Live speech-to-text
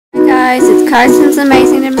guys, it's Carson's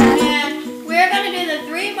Amazing Imagination. And we're going to do the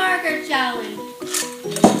 3 marker challenge.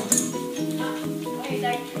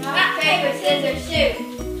 Rock, paper, scissors, shoot.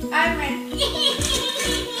 I'm ready.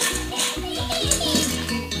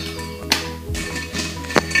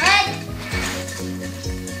 One,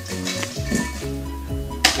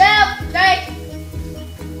 2, 3.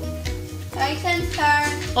 Payton's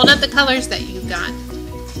turn. Hold up the colors that you got.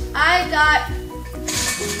 I got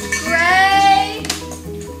gray,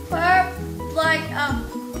 purple, like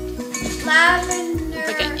lavender,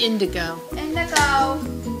 Like an indigo. indigo,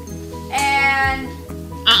 and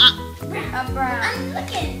a brown. I'm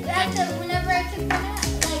looking. Whenever I took one out,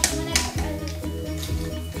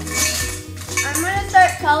 I'm gonna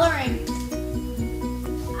start coloring.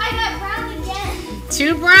 I got brown again.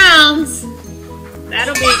 2 browns.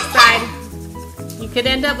 That'll be exciting. You could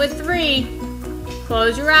end up with 3.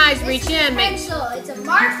 Close your eyes, reach in. Pencil. It's a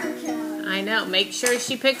marker challenge. I know. Make sure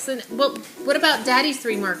she picks an. Well, what about Daddy's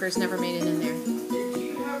 3 markers? Never made it in there.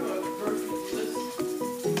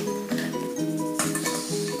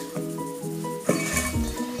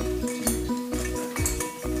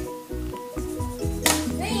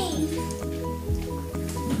 Green.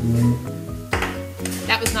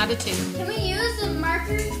 That was not a 2. Can we use the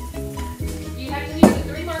markers? You have to use the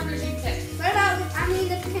 3 markers you picked. What about? Can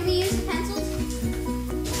we use the pencils?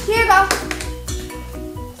 Here you go.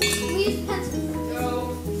 Can we use the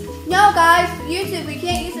pencils? No, guys, YouTube, we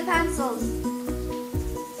can't use the pencils.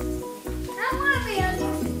 I don't want to be on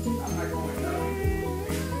there.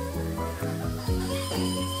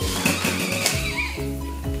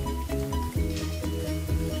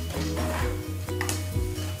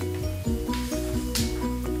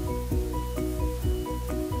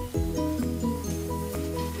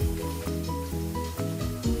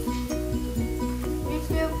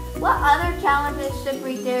 YouTube, what other challenges should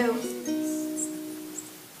we do?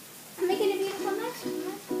 I'm making a beautiful mess.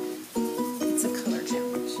 It's a color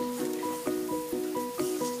challenge.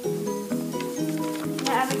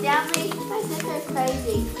 Yeah, evidently, my sister's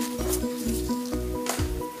crazy.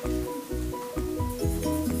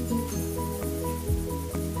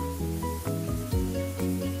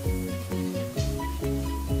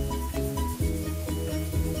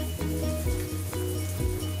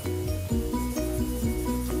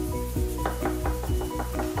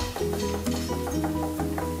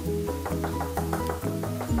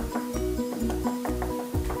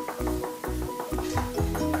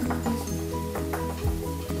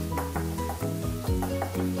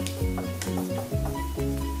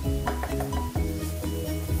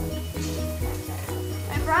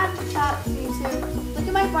 Brown top, YouTube. Look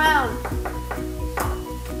at my brown.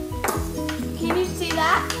 Can you see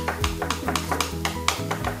that?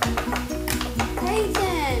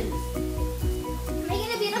 Payton!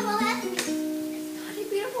 Making a beautiful masterpiece. What a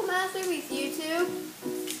beautiful masterpiece, YouTube.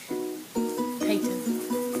 Payton.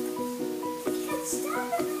 Can't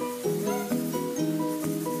stop it.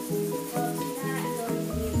 Well, it's not going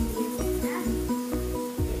to be a beautiful masterpiece.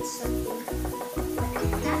 It's something that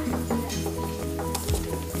happens.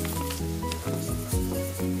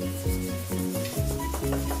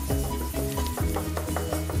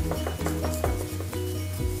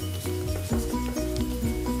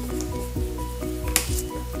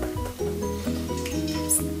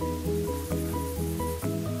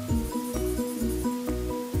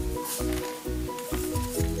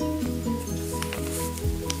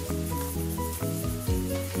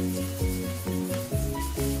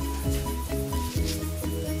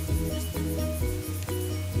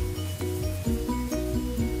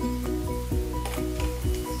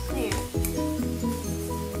 Here.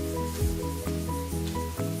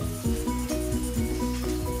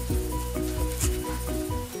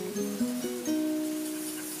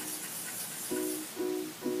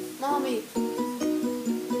 Mommy.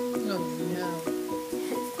 Oh no.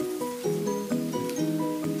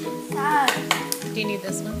 Sad. Do you need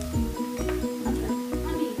this one?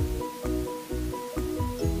 Mommy.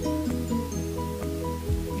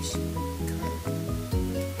 You should come.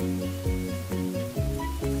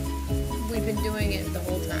 We've been doing it the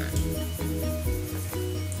whole time.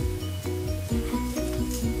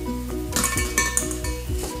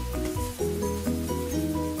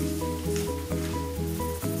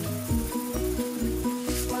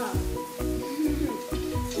 Wow.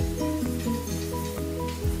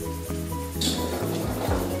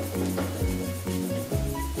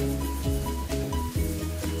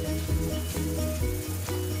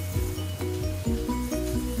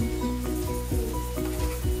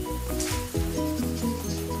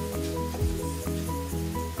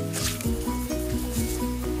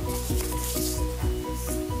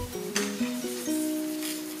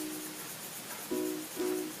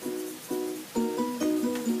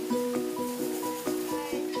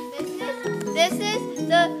 This is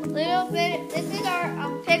the little bit. This is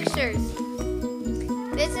our pictures.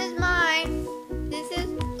 This is mine. This is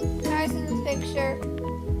Carson's picture.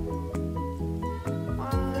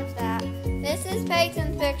 What's that? This is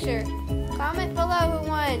Payton's picture. Comment below who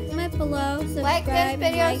won. Comment below, subscribe, Like this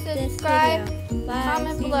video, like this subscribe, video. Bye.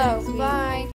 comment See you below. next week. Bye.